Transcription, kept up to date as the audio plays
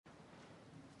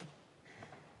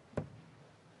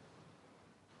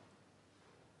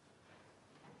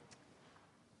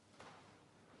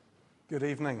Good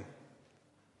evening.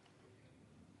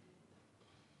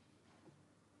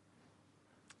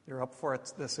 You're up for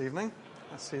it this evening.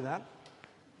 I see that.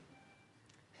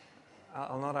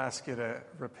 I'll not ask you to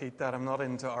repeat that. I'm not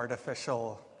into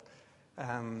artificial.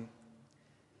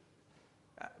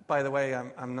 By the way,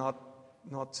 I'm not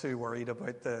too worried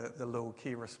about the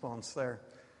low-key response there.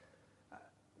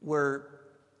 We're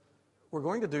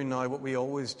going to do now what we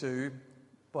always do,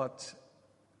 but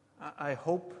I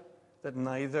hope that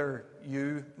neither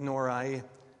you nor I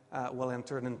will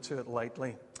enter into it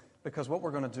lightly, because what we're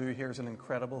going to do here is an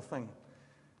incredible thing.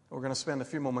 We're going to spend a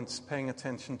few moments paying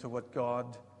attention to what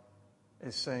God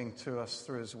is saying to us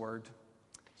through His Word.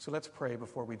 So let's pray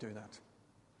before we do that.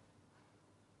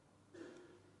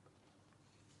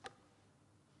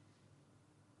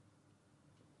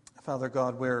 Father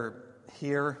God, we're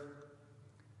here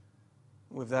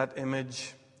with that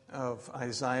image of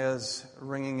Isaiah's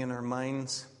ringing in our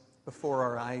minds, before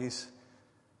our eyes,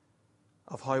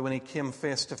 of how when he came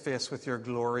face to face with your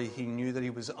glory, he knew that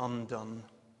he was undone.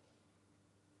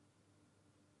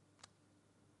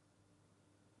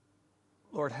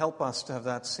 Lord, help us to have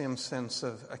that same sense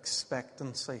of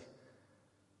expectancy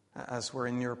as we're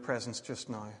in your presence just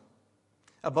now.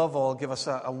 Above all, give us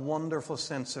a wonderful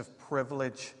sense of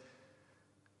privilege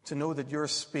to know that you're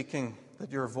speaking,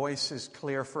 that your voice is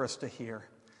clear for us to hear.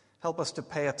 Help us to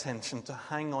pay attention, to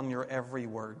hang on your every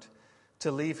word,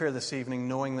 to leave here this evening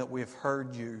knowing that we've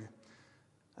heard you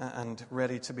and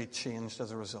ready to be changed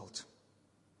as a result.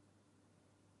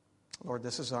 Lord,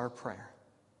 this is our prayer.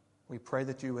 We pray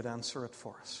that you would answer it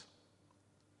for us.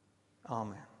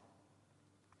 Amen.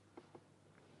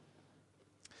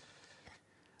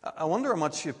 I wonder how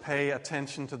much you pay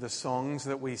attention to the songs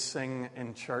that we sing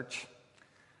in church.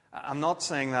 I'm not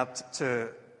saying that to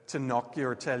knock you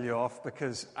or tell you off,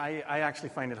 because I actually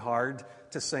find it hard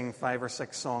to sing 5 or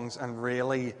 6 songs and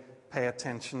really pay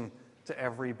attention to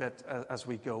every bit as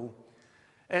we go.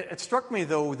 It struck me,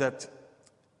 though, that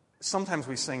sometimes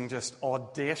we sing just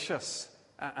audacious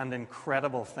and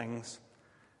incredible things,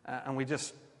 and we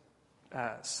just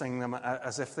sing them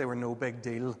as if they were no big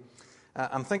deal.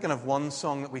 I'm thinking of one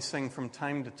song that we sing from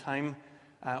time to time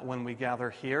when we gather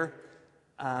here.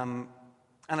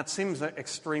 And it seems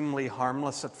extremely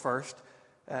harmless at first.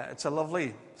 It's a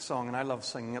lovely song, and I love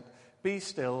singing it. Be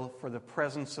still, for the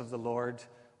presence of the Lord,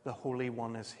 the Holy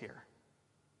One, is here.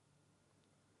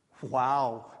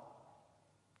 Wow.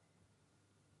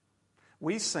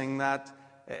 We sing that.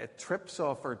 It trips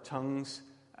off our tongues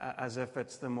as if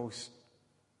it's the most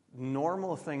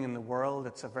normal thing in the world.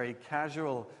 It's a very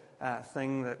casual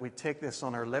thing that we take this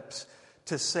on our lips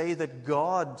to say that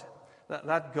God,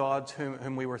 that God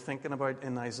whom we were thinking about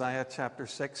in Isaiah chapter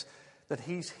 6, that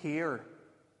He's here,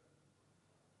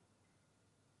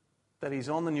 that He's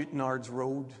on the Newtonards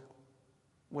Road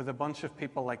with a bunch of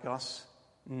people like us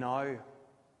now.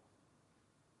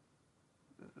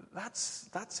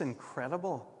 That's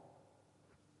incredible.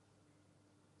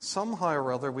 Somehow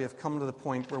or other we have come to the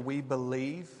point where we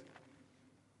believe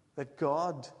that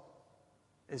God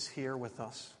is here with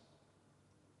us.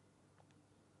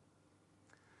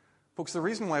 Folks, the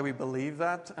reason why we believe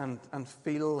that and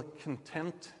feel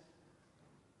content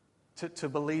to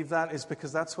believe that is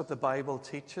because that's what the Bible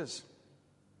teaches.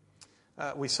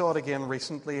 We saw it again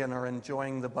recently in our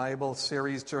Enjoying the Bible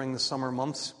series during the summer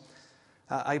months.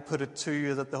 I put it to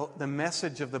you that the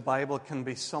message of the Bible can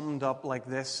be summed up like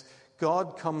this.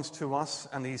 God comes to us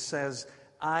and He says,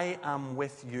 I am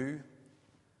with you.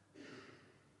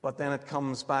 But then it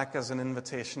comes back as an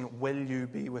invitation, will you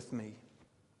be with me?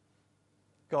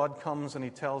 God comes and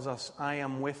He tells us, I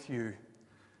am with you.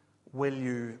 Will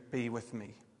you be with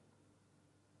me?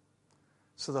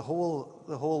 So the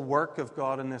whole work of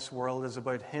God in this world is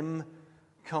about Him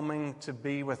coming to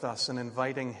be with us and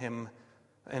inviting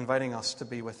us to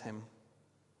be with Him.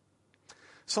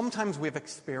 Sometimes we've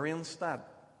experienced that.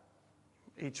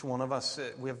 Each one of us,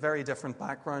 we have very different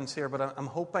backgrounds here, but I'm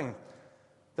hoping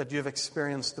that you've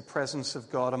experienced the presence of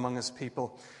God among His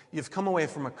people. You've come away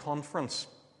from a conference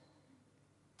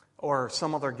or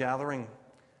some other gathering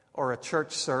or a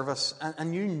church service,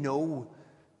 and you know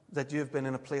that you've been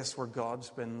in a place where God's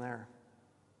been there.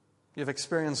 You've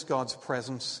experienced God's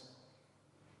presence,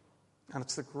 and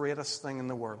it's the greatest thing in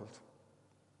the world.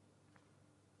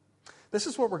 This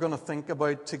is what we're going to think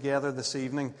about together this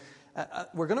evening.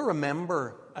 We're going to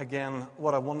remember again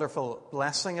what a wonderful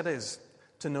blessing it is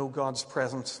to know God's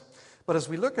presence. But as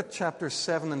we look at chapters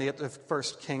 7 and 8 of 1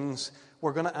 Kings,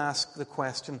 we're going to ask the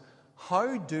question,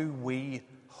 how do we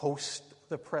host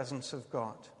the presence of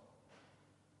God?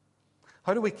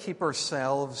 How do we keep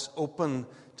ourselves open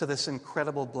to this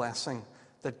incredible blessing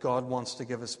that God wants to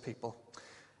give His people?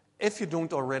 If you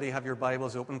don't already have your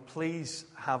Bibles open, please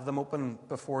have them open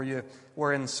before you.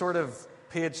 We're in sort of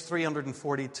page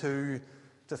 342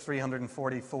 to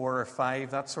 344 or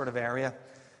 5, that sort of area.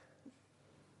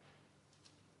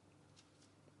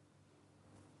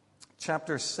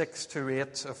 Chapters 6 to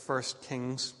 8 of 1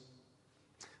 Kings.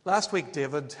 Last week,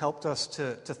 David helped us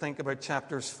to think about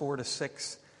chapters 4 to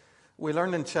 6. We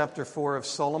learned in chapter 4 of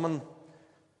Solomon,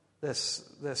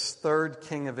 this third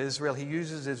king of Israel. He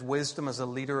uses his wisdom as a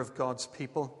leader of God's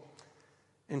people.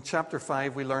 In chapter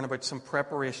 5, we learn about some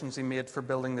preparations he made for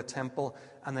building the temple,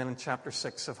 and then in chapter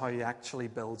 6 of how he actually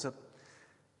builds it.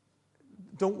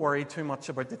 Don't worry too much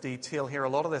about the detail here. A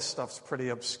lot of this stuff's pretty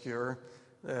obscure,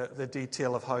 the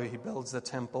detail of how he builds the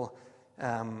temple.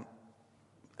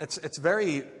 It's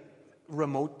very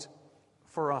remote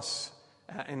for us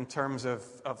in terms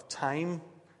of time.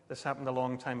 This happened a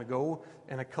long time ago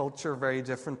in a culture very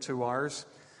different to ours.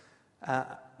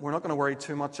 We're not going to worry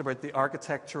too much about the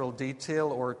architectural detail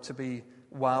or to be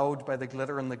wowed by the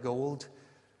glitter and the gold.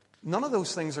 None of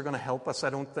those things are going to help us, I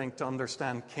don't think, to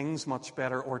understand kings much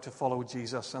better or to follow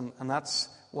Jesus. And that's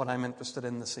what I'm interested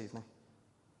in this evening.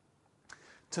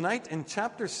 Tonight, in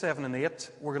chapters 7 and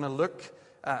 8, we're going to look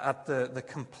at the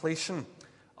completion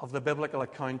of the biblical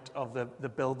account of the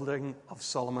building of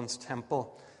Solomon's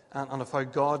temple and of how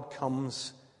God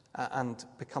comes and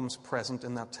becomes present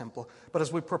in that temple. But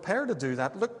as we prepare to do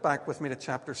that, look back with me to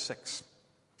chapter 6,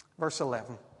 verse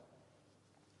 11.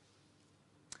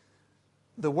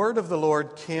 The word of the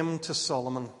Lord came to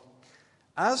Solomon.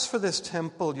 As for this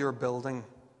temple you're building,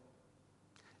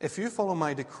 if you follow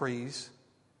my decrees,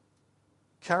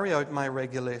 carry out my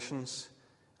regulations,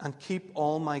 and keep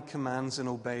all my commands and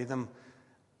obey them,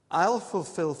 I'll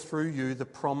fulfill through you the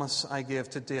promise I gave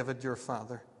to David your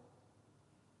father.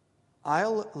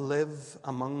 I'll live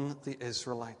among the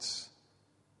Israelites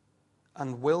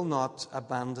and will not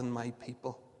abandon my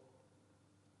people.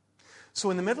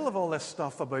 So in the middle of all this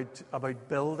stuff about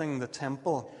building the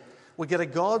temple, we get a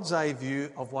God's eye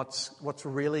view of what's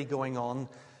really going on.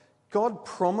 God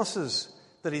promises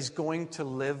that he's going to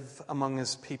live among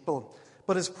his people,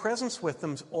 but his presence with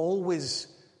them is always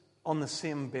on the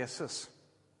same basis.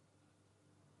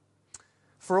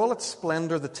 For all its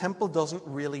splendor, the temple doesn't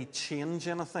really change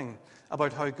anything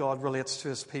about how God relates to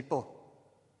his people.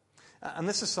 And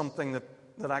this is something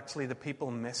that actually the people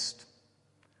missed.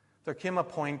 There came a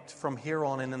point from here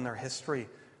on in their history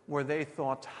where they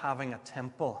thought having a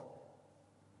temple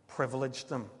privileged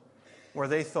them, where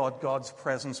they thought God's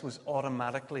presence was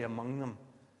automatically among them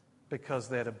because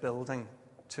they had a building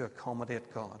to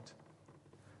accommodate God.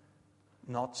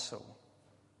 Not so,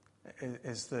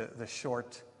 is the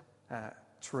short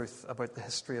truth about the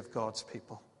history of God's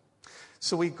people.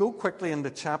 So we go quickly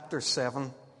into chapter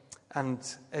 7,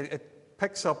 and it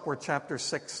picks up where chapter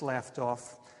 6 left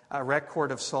off, a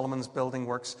record of Solomon's building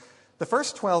works. The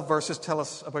first 12 verses tell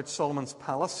us about Solomon's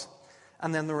palace,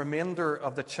 and then the remainder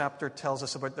of the chapter tells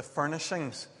us about the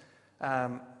furnishings.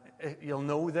 You'll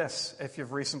know this if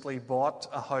you've recently bought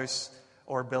a house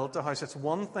or built a house. It's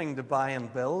one thing to buy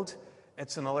and build,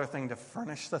 it's another thing to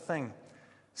furnish the thing.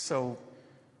 So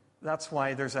that's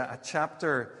why there's a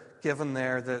chapter given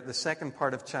there, the second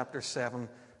part of chapter 7,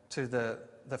 to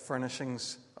the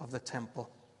furnishings of the temple.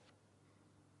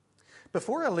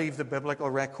 Before I leave the biblical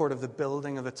record of the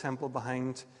building of the temple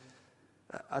behind,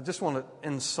 I just want to,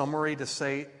 in summary, to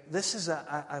say this is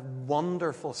a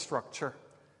wonderful structure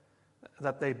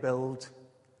that they build.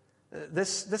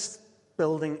 This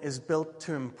building is built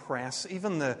to impress.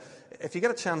 If you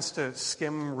get a chance to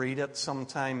skim read it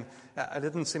sometime, it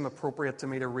didn't seem appropriate to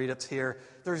me to read it here.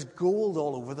 There's gold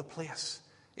all over the place.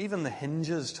 Even the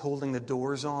hinges holding the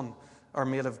doors on are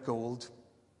made of gold.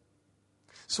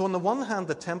 So on the one hand,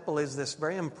 the temple is this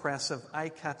very impressive,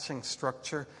 eye-catching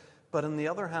structure. But on the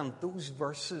other hand, those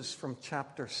verses from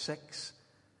chapter 6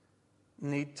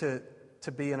 need to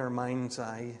be in our mind's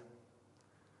eye.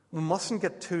 We mustn't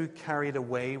get too carried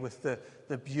away with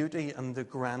the beauty and the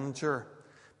grandeur,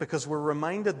 because we're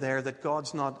reminded there that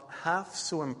God's not half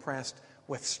so impressed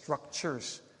with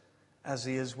structures as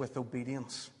he is with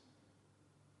obedience.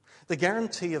 The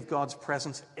guarantee of God's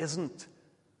presence isn't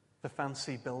the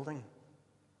fancy building.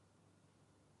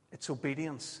 It's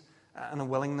obedience and a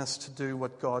willingness to do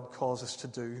what God calls us to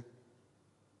do.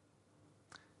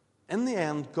 In the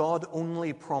end, God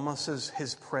only promises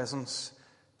his presence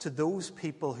to those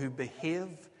people who behave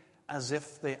as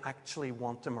if they actually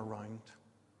want him around.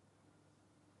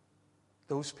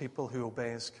 Those people who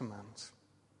obey his commands.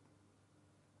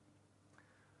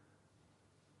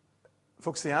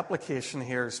 Folks, the application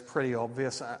here is pretty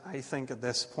obvious, I think, at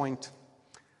this point.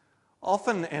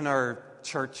 Often in our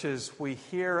churches, we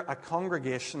hear a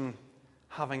congregation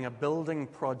having a building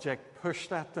project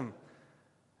pushed at them,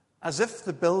 as if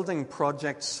the building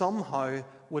project somehow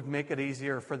would make it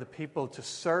easier for the people to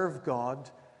serve God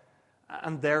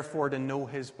and therefore to know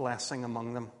His blessing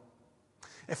among them.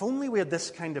 If only we had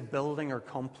this kind of building or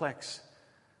complex,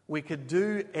 we could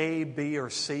do A, B, or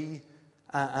C,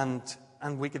 and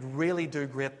we could really do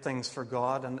great things for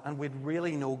God, and we'd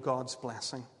really know God's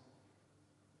blessing.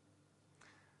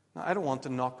 Now, I don't want to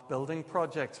knock building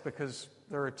projects, because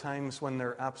there are times when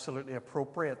they're absolutely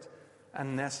appropriate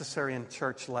and necessary in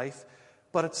church life.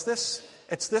 But it's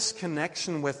this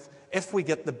connection with, if we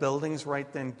get the buildings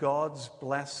right, then God's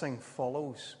blessing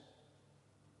follows.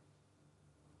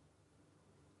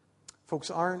 Folks,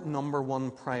 our number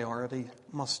one priority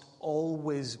must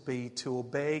always be to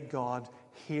obey God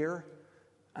here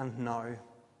and now.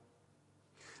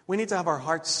 We need to have our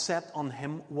hearts set on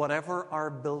Him, whatever our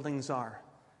buildings are.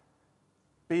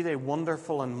 Be they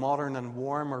wonderful and modern and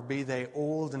warm, or be they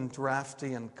old and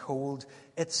drafty and cold.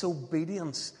 It's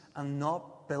obedience and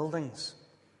not buildings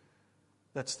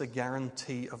that's the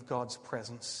guarantee of God's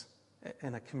presence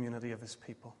in a community of His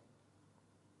people.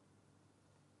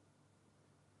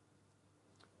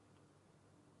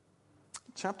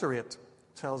 Chapter 8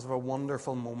 tells of a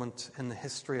wonderful moment in the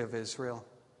history of Israel.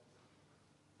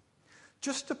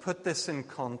 Just to put this in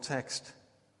context,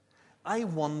 I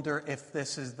wonder if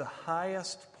this is the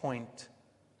highest point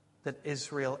that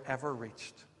Israel ever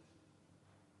reached.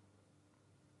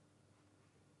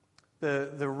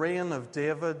 The reign of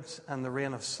David and the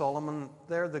reign of Solomon,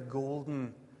 they're the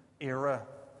golden era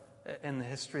in the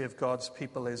history of God's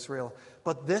people Israel.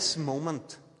 But this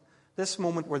moment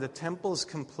where the temple is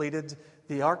completed,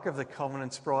 the Ark of the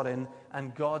Covenant's brought in,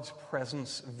 and God's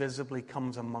presence visibly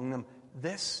comes among them,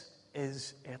 this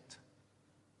is it.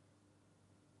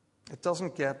 It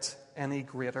doesn't get any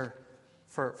greater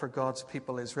for God's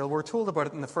people Israel. We're told about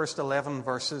it in the first 11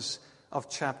 verses of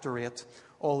chapter 8.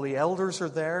 All the elders are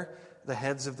there, the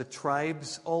heads of the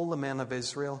tribes, all the men of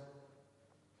Israel.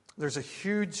 There's a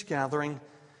huge gathering,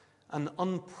 an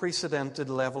unprecedented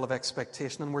level of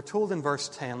expectation. And we're told in verse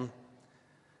 10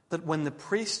 that when the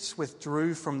priests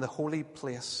withdrew from the holy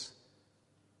place,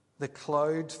 the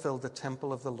cloud filled the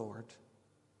temple of the Lord.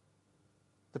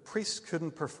 The priests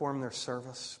couldn't perform their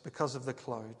service because of the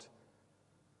cloud,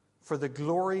 for the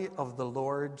glory of the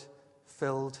Lord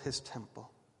filled His temple.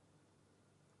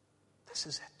 This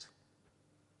is it.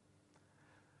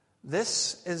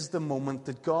 This is the moment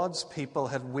that God's people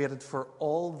had waited for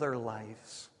all their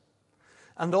lives,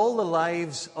 and all the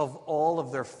lives of all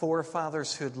of their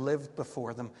forefathers who had lived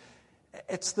before them.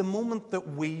 It's the moment that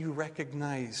we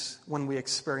recognize when we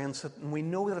experience it, and we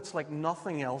know that it's like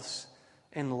nothing else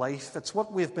in life. It's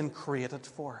what we've been created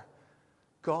for.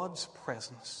 God's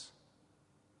presence.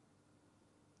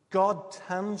 God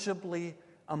tangibly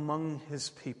among His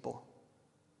people.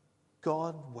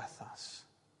 God with us.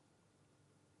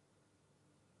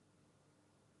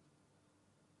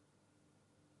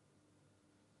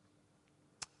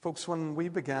 Folks, when we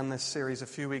began this series a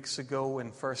few weeks ago in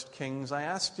 1 Kings, I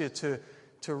asked you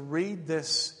to read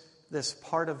this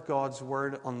part of God's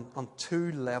Word on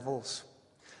two levels.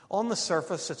 On the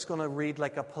surface, it's going to read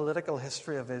like a political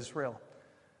history of Israel,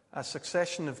 a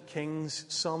succession of kings,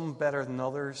 some better than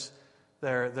others,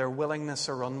 their willingness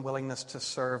or unwillingness to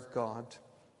serve God.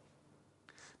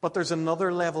 But there's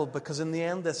another level, because in the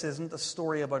end, this isn't a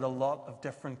story about a lot of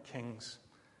different kings.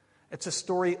 It's a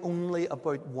story only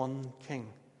about one king,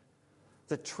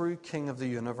 the true King of the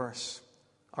universe,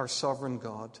 our sovereign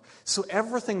God. So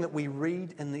everything that we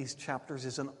read in these chapters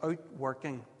is an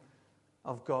outworking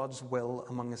of God's will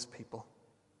among His people.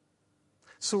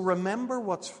 So remember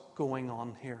what's going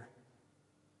on here.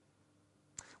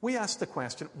 We asked the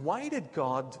question, why did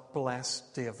God bless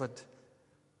David,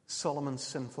 Solomon's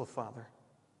sinful father?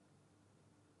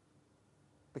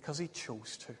 Because He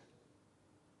chose to.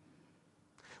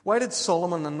 Why did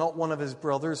Solomon and not one of his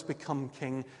brothers become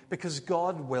king? Because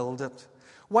God willed it.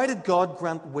 Why did God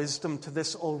grant wisdom to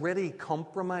this already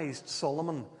compromised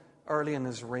Solomon early in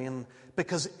his reign?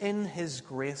 Because in His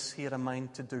grace He had a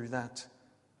mind to do that.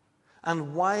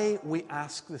 And why, we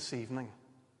ask this evening,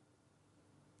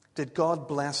 did God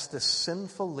bless this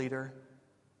sinful leader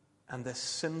and this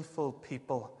sinful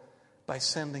people by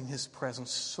sending His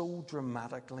presence so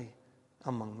dramatically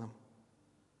among them?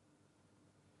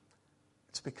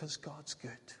 It's because God's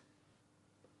good,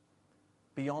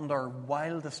 beyond our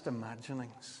wildest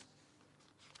imaginings.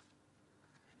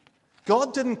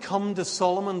 God didn't come to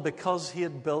Solomon because he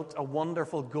had built a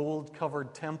wonderful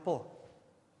gold-covered temple.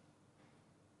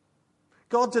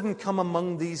 God didn't come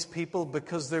among these people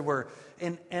because they were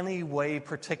in any way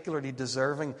particularly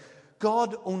deserving.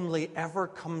 God only ever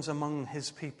comes among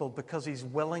his people because he's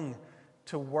willing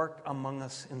to work among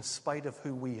us in spite of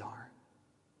who we are.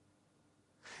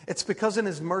 It's because in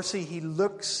his mercy he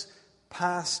looks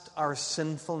past our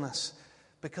sinfulness,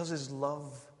 because his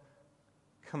love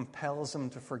compels him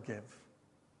to forgive.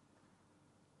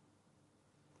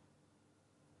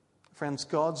 Friends,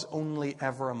 God's only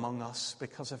ever among us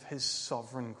because of his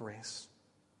sovereign grace.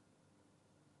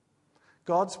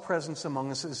 God's presence among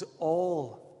us is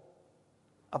all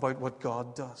about what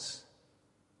God does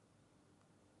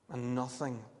and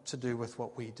nothing to do with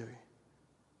what we do.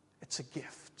 It's a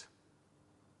gift.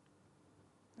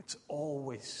 It's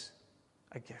always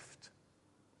a gift.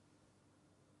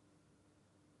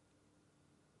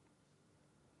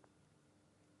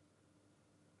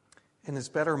 In his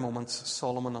better moments,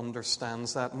 Solomon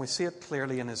understands that, and we see it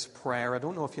clearly in his prayer. I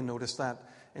don't know if you noticed that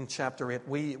in chapter 8.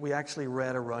 We actually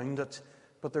read around it,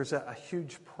 but there's a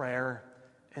huge prayer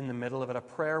in the middle of it, a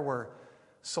prayer where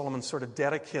Solomon sort of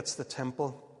dedicates the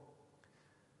temple.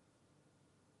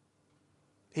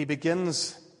 He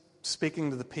begins speaking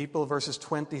to the people, verses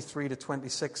 23 to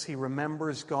 26. He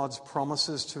remembers God's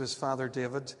promises to his father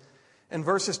David. In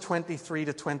verses 23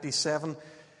 to 27,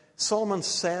 Solomon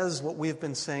says what we've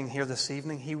been saying here this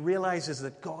evening. He realizes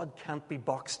that God can't be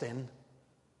boxed in.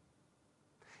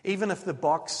 Even if the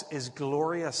box is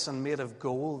glorious and made of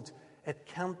gold, it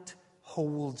can't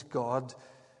hold God.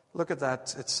 Look at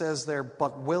that. It says there,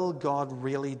 but will God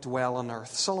really dwell on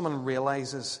earth? Solomon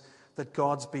realizes that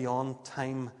God's beyond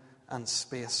time and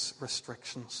space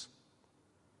restrictions.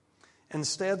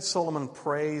 Instead, Solomon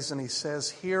prays and he says,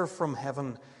 hear from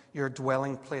heaven your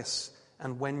dwelling place,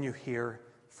 and when you hear,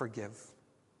 forgive.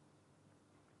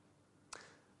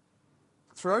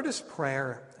 Throughout his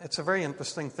prayer, it's a very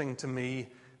interesting thing to me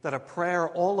that a prayer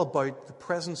all about the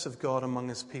presence of God among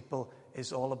his people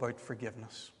is all about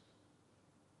forgiveness.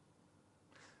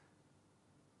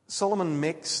 Solomon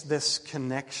makes this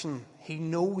connection. He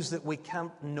knows that we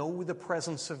can't know the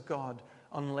presence of God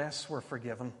unless we're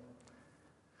forgiven.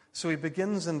 So he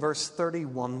begins in verse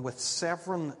 31 with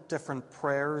 7 different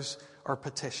prayers or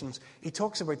petitions. He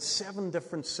talks about 7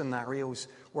 different scenarios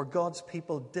where God's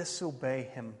people disobey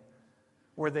him,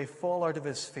 where they fall out of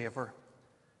his favor.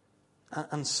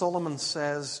 And Solomon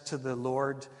says to the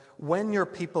Lord, when your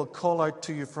people call out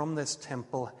to you from this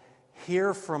temple,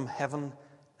 hear from heaven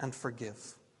and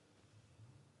forgive.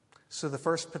 So the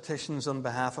first petition's on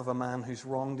behalf of a man who's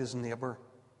wronged his neighbor.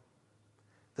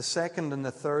 The second and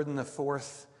the third and the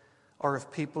fourth are of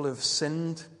people who've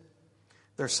sinned.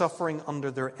 They're suffering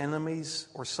under their enemies,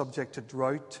 or subject to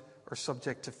drought, or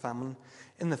subject to famine.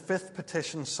 In the fifth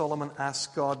petition, Solomon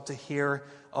asks God to hear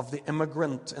of the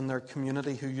immigrant in their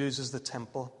community who uses the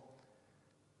temple.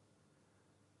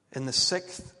 In the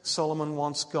sixth, Solomon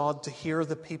wants God to hear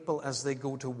the people as they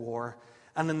go to war.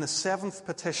 And in the seventh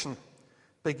petition,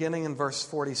 beginning in verse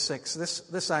 46,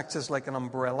 this acts as like an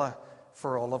umbrella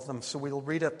for all of them. So we'll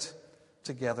read it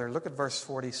together. Look at verse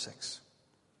 46.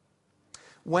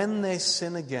 When they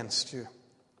sin against you,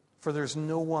 for there's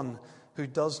no one who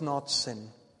does not sin,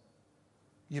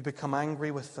 you become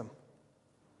angry with them,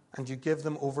 and you give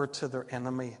them over to their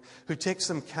enemy, who takes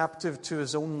them captive to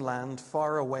his own land,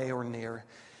 far away or near.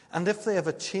 And if they have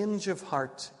a change of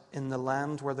heart in the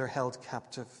land where they're held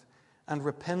captive, and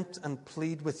repent and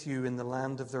plead with you in the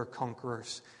land of their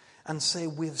conquerors, and say,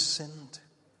 we've sinned,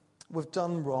 we've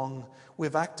done wrong,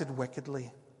 we've acted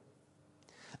wickedly.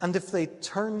 And if they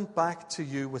turn back to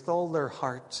you with all their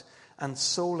heart and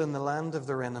soul in the land of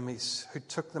their enemies, who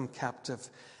took them captive,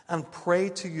 and pray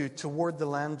to you toward the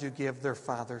land you gave their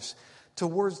fathers,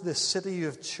 towards the city you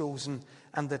have chosen,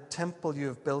 and the temple you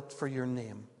have built for your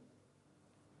name,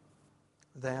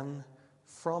 then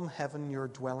from heaven your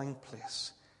dwelling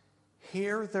place,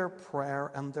 hear their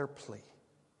prayer and their plea,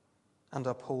 and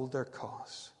uphold their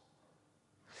cause.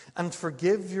 And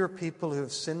forgive your people who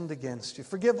have sinned against you.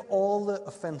 Forgive all the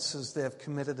offenses they have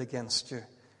committed against you,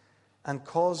 and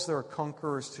cause their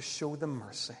conquerors to show them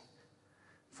mercy.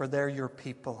 For they're your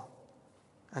people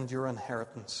and your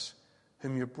inheritance,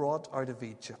 whom you brought out of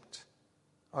Egypt,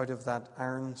 out of that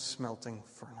iron smelting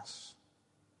furnace.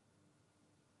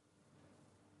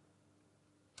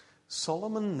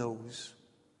 Solomon knows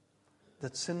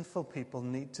that sinful people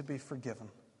need to be forgiven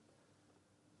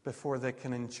before they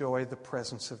can enjoy the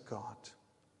presence of God.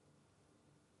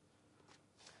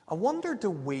 I wonder, do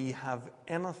we have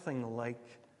anything like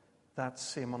that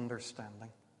same understanding?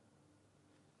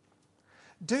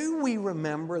 Do we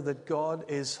remember that God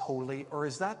is holy, or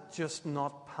is that just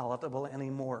not palatable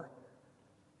anymore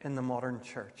in the modern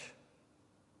church?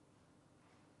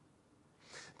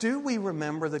 Do we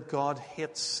remember that God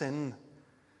hates sin,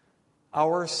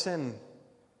 our sin?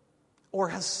 Or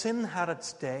has sin had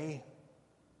its day?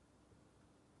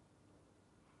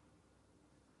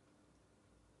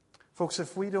 Folks,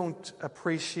 if we don't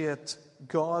appreciate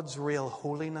God's real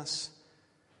holiness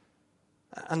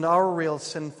and our real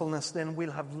sinfulness, then we'll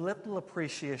have little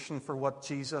appreciation for what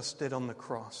Jesus did on the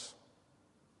cross.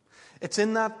 It's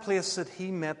in that place that he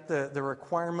met the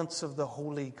requirements of the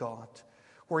holy God,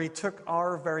 where he took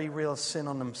our very real sin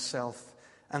on himself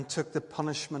and took the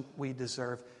punishment we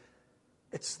deserve.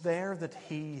 It's there that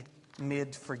he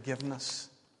made forgiveness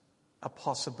a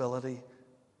possibility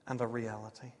and a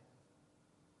reality.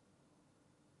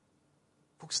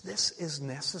 Folks, this is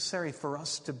necessary for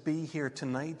us to be here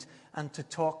tonight and to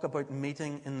talk about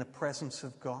meeting in the presence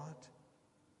of God.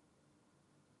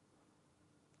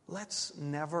 Let's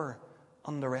never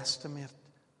underestimate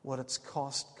what it's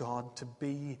cost God to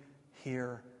be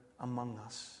here among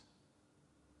us.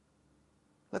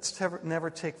 Let's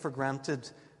never take for granted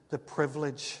the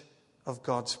privilege of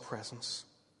God's presence.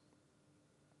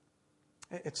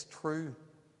 It's true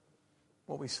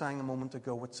what we sang a moment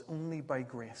ago. It's only by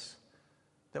grace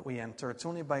that we enter. It's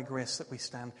only by grace that we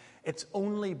stand. It's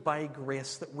only by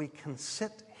grace that we can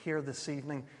sit here this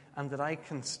evening and that I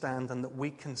can stand and that we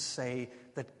can say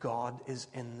that God is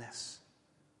in this.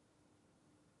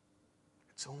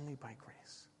 It's only by grace.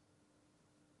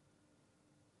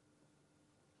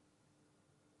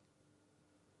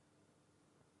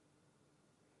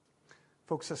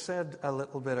 Folks, I said a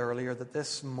little bit earlier that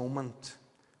this moment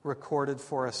recorded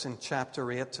for us in chapter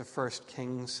 8 of 1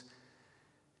 Kings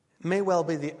may well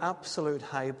be the absolute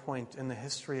high point in the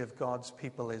history of God's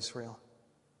people Israel.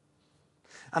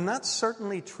 And that's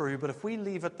certainly true, but if we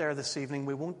leave it there this evening,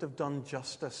 we won't have done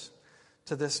justice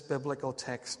to this biblical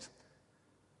text.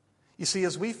 You see,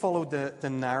 as we followed the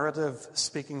narrative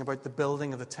speaking about the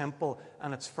building of the temple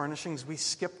and its furnishings, we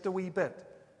skipped a wee bit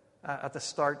at the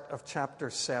start of chapter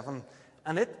 7,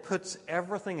 and it puts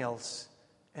everything else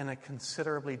in a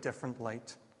considerably different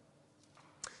light.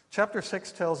 Chapter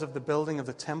 6 tells of the building of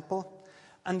the temple,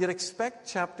 and you'd expect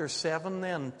chapter 7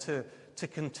 then to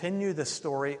continue the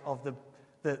story of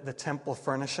the temple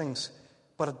furnishings,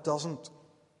 but it doesn't.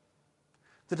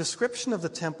 The description of the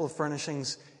temple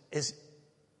furnishings is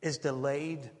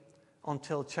delayed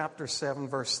until chapter 7,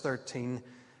 verse 13.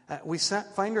 We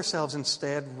find ourselves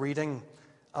instead reading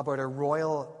about a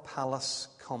royal palace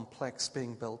complex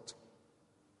being built.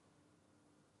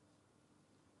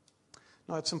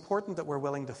 Now, it's important that we're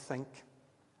willing to think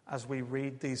as we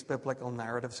read these biblical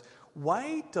narratives.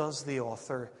 Why does the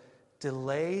author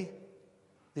delay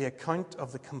the account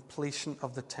of the completion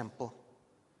of the temple?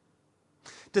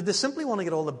 Did they simply want to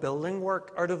get all the building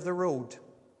work out of the road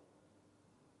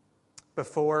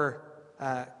before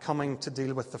coming to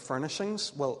deal with the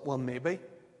furnishings? Well, maybe.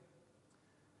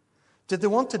 Did they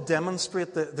want to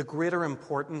demonstrate the greater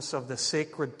importance of the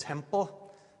sacred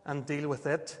temple and deal with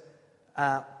it,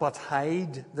 but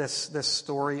hide this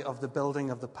story of the building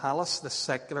of the palace, the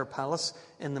secular palace,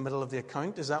 in the middle of the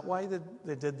account? Is that why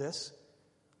they did this?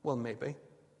 Well, maybe.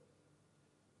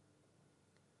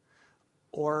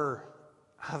 Or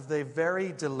have they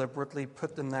very deliberately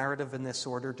put the narrative in this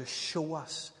order to show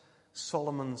us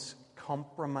Solomon's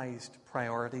compromised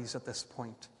priorities at this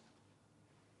point?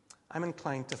 I'm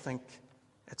inclined to think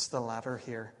it's the latter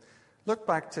here. Look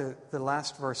back to the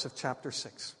last verse of chapter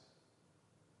 6.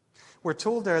 We're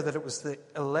told there that it was the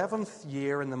 11th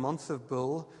year in the month of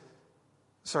Bul,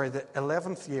 the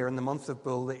 11th year in the month of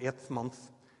Bul, the 8th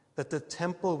month, that the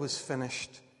temple was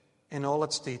finished in all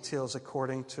its details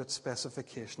according to its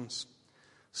specifications.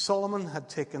 Solomon had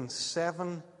taken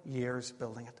 7 years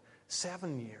building it.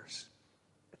 7 years.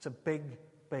 It's a big,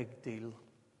 big deal.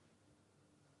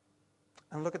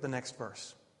 And look at the next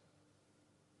verse.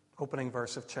 Opening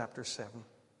verse of chapter 7.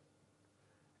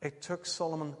 It took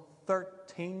Solomon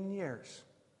 13 years,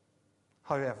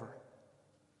 however,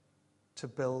 to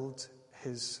build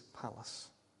his palace.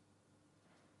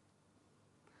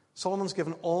 Solomon's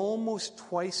given almost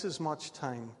twice as much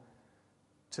time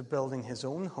to building his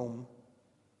own home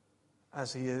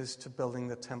as he is to building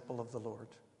the temple of the Lord.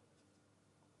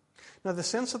 Now, the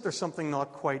sense that there's something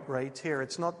not quite right here,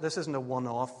 this isn't a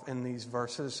one-off in these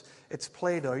verses. It's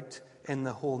played out in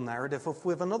the whole narrative. If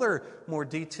we have another more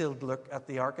detailed look at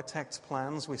the architect's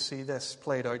plans, we see this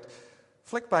played out.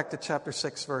 Flick back to chapter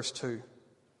 6, verse 2.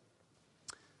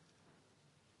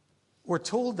 We're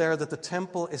told there that the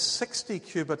temple is 60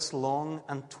 cubits long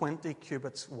and 20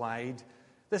 cubits wide.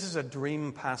 This is a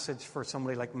dream passage for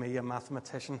somebody like me, a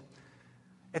mathematician.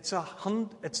 It's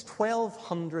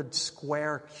 1,200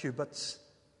 square cubits,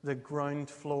 the ground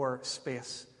floor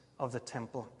space of the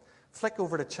temple. Flick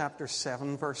over to chapter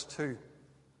 7, verse 2.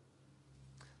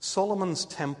 Solomon's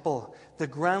temple, the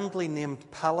grandly named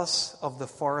palace of the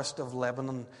forest of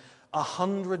Lebanon,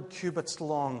 100 cubits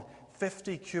long,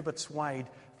 50 cubits wide,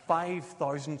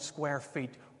 5,000 square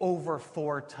feet, over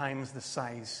 4 times the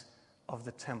size of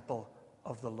the temple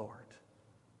of the Lord.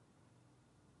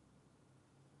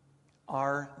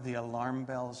 Are the alarm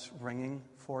bells ringing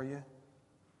for you?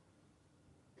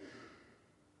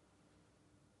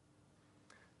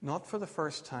 Not for the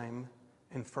first time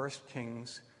in 1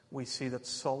 Kings, we see that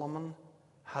Solomon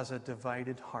has a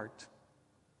divided heart.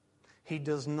 He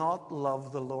does not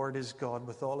love the Lord his God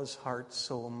with all his heart,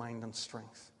 soul, mind, and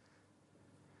strength.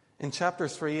 In chapter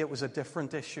 3, it was a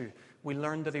different issue. We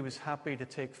learned that he was happy to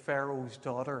take Pharaoh's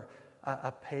daughter,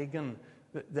 a pagan,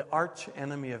 the arch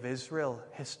enemy of Israel,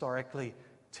 historically,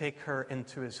 take her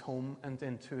into his home and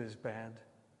into his bed.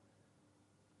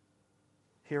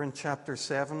 Here in chapter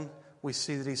 7, we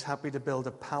see that he's happy to build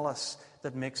a palace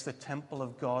that makes the temple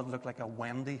of God look like a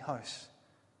Wendy house.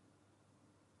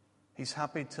 He's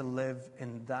happy to live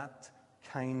in that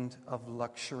kind of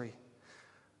luxury.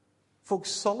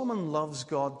 Folks, Solomon loves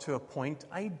God to a point.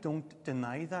 I don't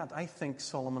deny that. I think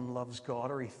Solomon loves God,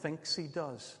 or he thinks he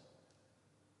does.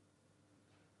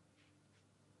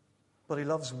 But he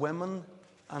loves women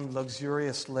and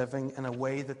luxurious living in a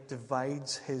way that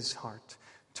divides his heart.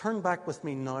 Turn back with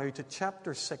me now to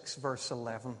chapter 6, verse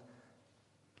 11.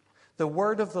 The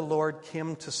word of the Lord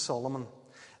came to Solomon.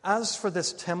 As for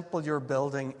this temple you're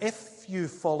building, if you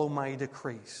follow my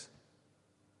decrees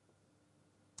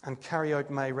and carry out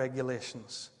my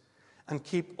regulations and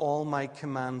keep all my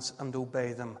commands and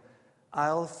obey them,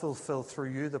 I'll fulfill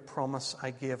through you the promise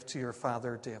I gave to your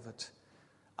father David.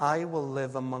 I will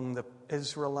live among the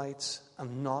Israelites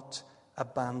and not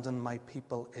abandon my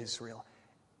people Israel.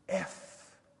 If.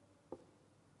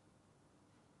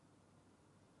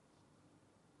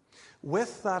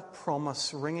 With that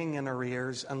promise ringing in our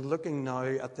ears and looking now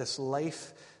at this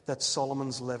life that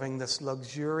Solomon's living, this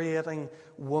luxuriating,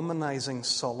 womanizing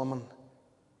Solomon,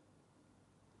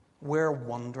 we're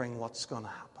wondering what's going to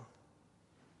happen.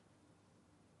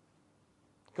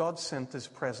 God sent his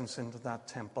presence into that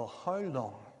temple. How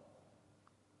long?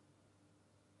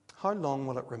 How long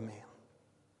will it remain?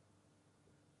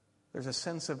 There's a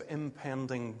sense of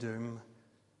impending doom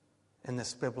in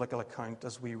this biblical account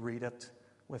as we read it,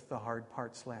 with the hard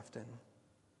parts left in.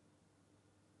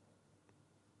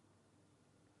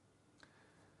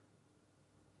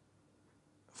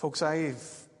 Folks, I've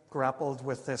grappled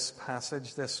with this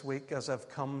passage this week as I've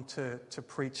come to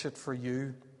preach it for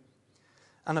you.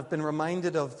 And I've been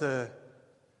reminded of the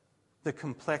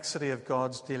complexity of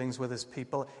God's dealings with his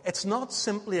people. It's not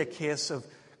simply a case of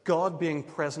God being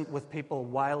present with people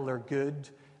while they're good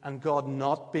and God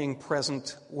not being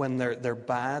present when they're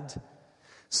bad.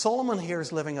 Solomon here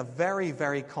is living a very,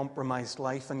 very compromised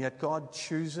life, and yet God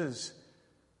chooses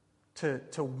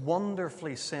to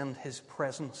wonderfully send his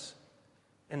presence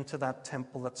into that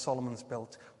temple that Solomon's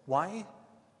built. Why?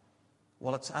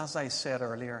 Well, it's as I said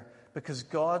earlier, because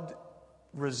God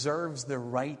reserves the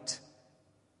right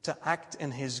to act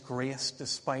in his grace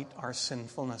despite our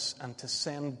sinfulness and to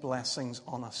send blessings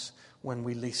on us when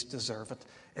we least deserve it.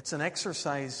 It's an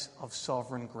exercise of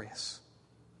sovereign grace.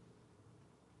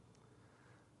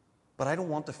 But I don't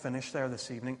want to finish there this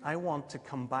evening. I want to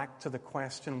come back to the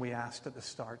question we asked at the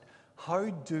start. How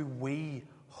do we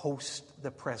host the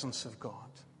presence of God?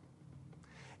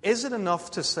 Is it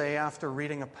enough to say after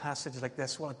reading a passage like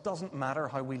this, well, it doesn't matter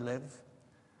how we live?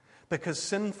 Because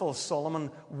sinful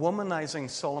Solomon, womanizing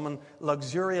Solomon,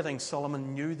 luxuriating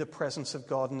Solomon knew the presence of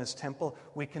God in his temple.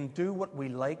 We can do what we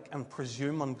like and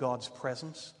presume on God's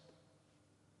presence.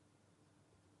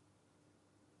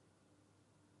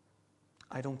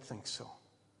 I don't think so.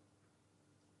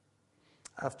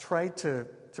 I've tried to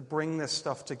bring this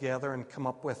stuff together and come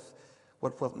up with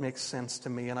what makes sense to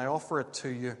me, and I offer it to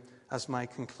you as my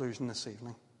conclusion this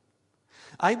evening.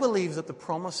 I believe that the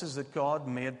promises that God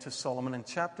made to Solomon in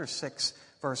chapter 6,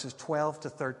 verses 12 to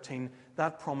 13,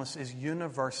 that promise is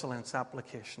universal in its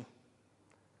application.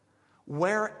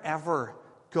 Wherever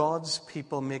God's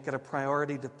people make it a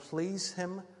priority to please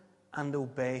him and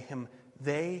obey him,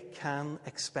 they can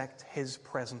expect his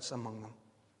presence among them.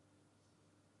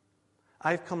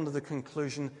 I've come to the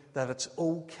conclusion that it's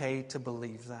okay to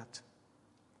believe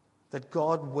that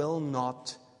God will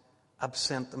not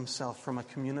absent himself from a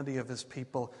community of his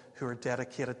people who are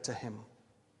dedicated to him.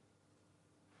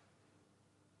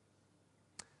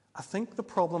 I think the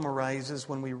problem arises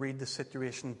when we read the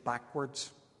situation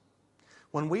backwards.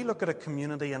 When we look at a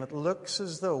community and it looks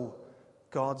as though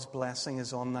God's blessing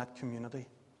is on that community.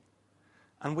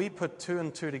 and we put 2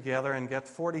 and 2 together and get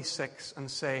 46 and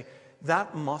say,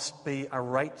 that must be a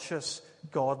righteous,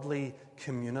 godly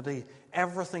community.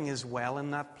 Everything is well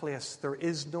in that place. There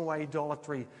is no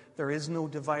idolatry. There is no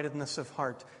dividedness of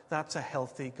heart. That's a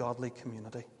healthy, godly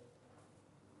community.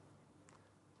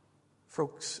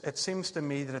 Folks, it seems to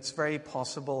me that it's very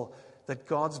possible that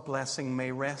God's blessing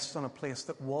may rest on a place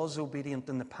that was obedient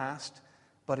in the past,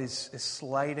 but is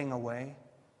sliding away.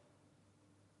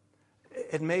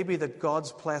 It may be that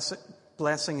God's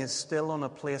blessing is still on a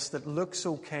place that looks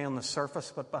okay on the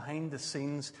surface, but behind the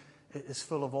scenes it is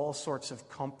full of all sorts of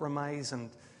compromise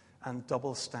and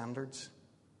double standards.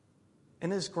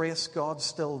 In His grace, God's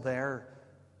still there,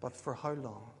 but for how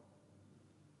long?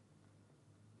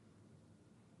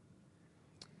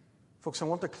 Folks, I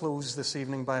want to close this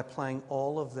evening by applying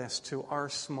all of this to our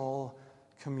small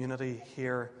community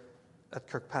here at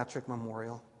Kirkpatrick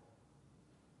Memorial.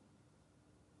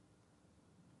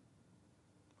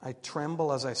 I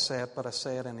tremble as I say it, but I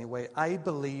say it anyway. I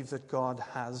believe that God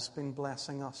has been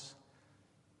blessing us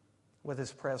with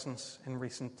His presence in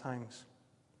recent times.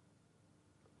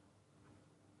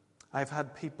 I've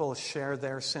had people share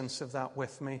their sense of that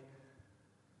with me.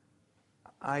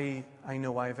 I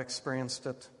know I've experienced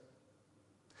it.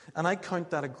 And I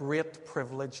count that a great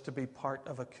privilege to be part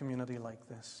of a community like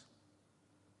this.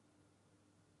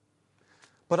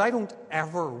 But I don't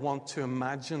ever want to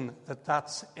imagine that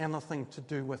that's anything to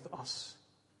do with us.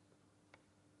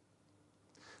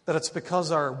 That it's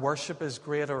because our worship is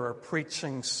great or our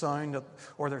preaching sound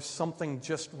or there's something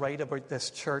just right about this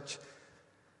church.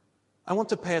 I want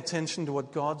to pay attention to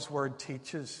what God's Word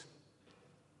teaches.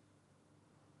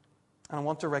 And I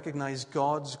want to recognize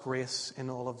God's grace in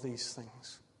all of these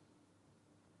things.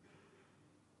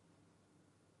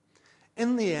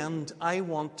 In the end, I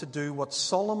want to do what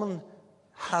Solomon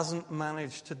hasn't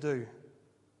managed to do,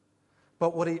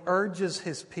 but what he urges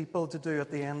his people to do at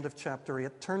the end of chapter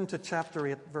 8. Turn to chapter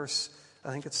 8, verse,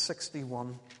 I think it's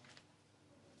 61.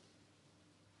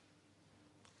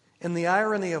 In the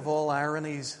irony of all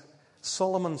ironies,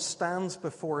 Solomon stands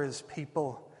before his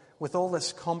people with all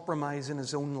this compromise in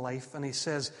his own life, and he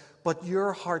says, "But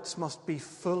your hearts must be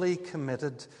fully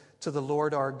committed to the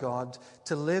Lord our God,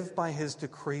 to live by His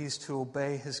decrees, to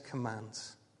obey His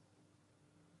commands."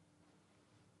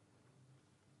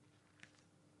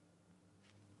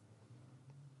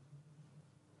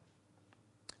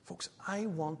 Folks, I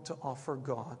want to offer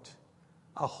God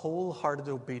a wholehearted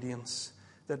obedience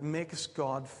that makes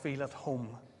God feel at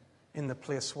home in the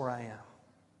place where I am.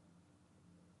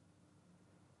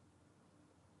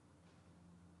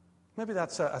 Maybe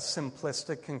that's a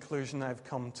simplistic conclusion I've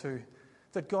come to,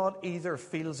 that God either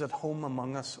feels at home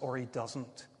among us or He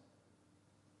doesn't.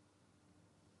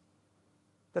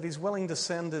 That He's willing to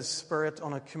send His Spirit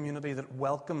on a community that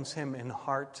welcomes Him in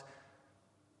heart,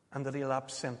 and that He'll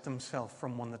absent Himself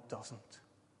from one that doesn't.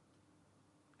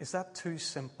 Is that too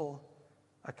simple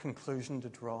a conclusion to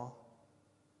draw?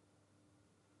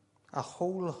 A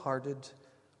wholehearted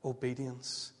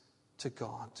obedience to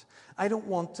God. I don't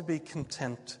want to be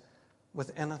content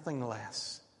with anything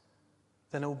less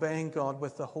than obeying God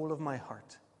with the whole of my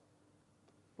heart,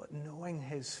 but knowing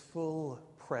His full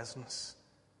presence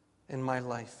in my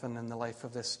life and in the life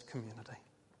of this community.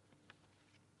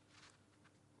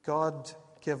 God,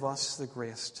 give us the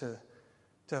grace to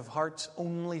have hearts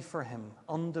only for Him,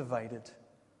 undivided,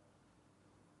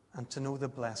 and to know the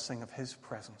blessing of His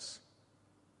presence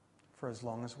for as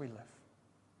long as we live.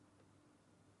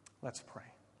 Let's pray.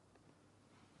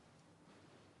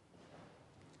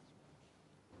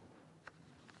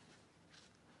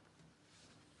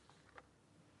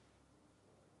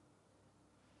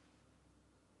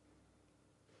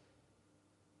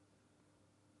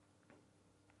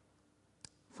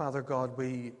 Father God,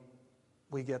 we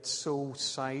get so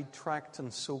sidetracked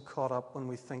and so caught up when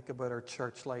we think about our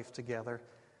church life together.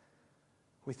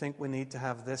 We think we need to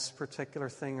have this particular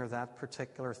thing or that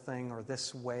particular thing or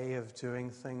this way of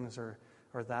doing things or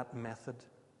that method.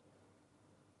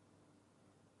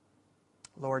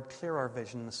 Lord, clear our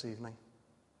vision this evening.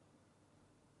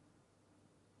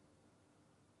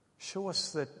 Show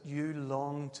us that you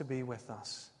long to be with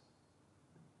us,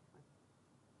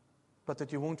 but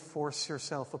that you won't force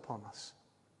yourself upon us.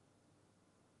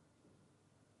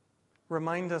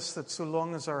 Remind us that so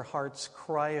long as our hearts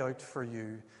cry out for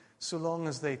you, so long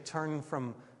as they turn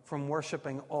from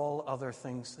worshiping all other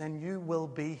things, then you will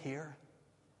be here.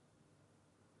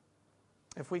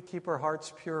 If we keep our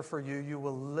hearts pure for you, you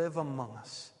will live among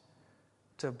us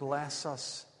to bless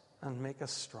us and make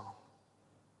us strong.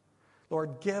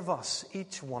 Lord, give us,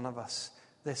 each one of us,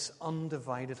 this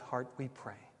undivided heart, we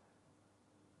pray.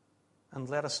 and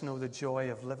let us know the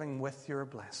joy of living with your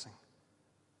blessing.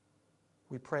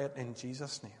 We pray it in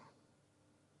Jesus' name.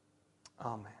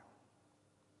 Amen.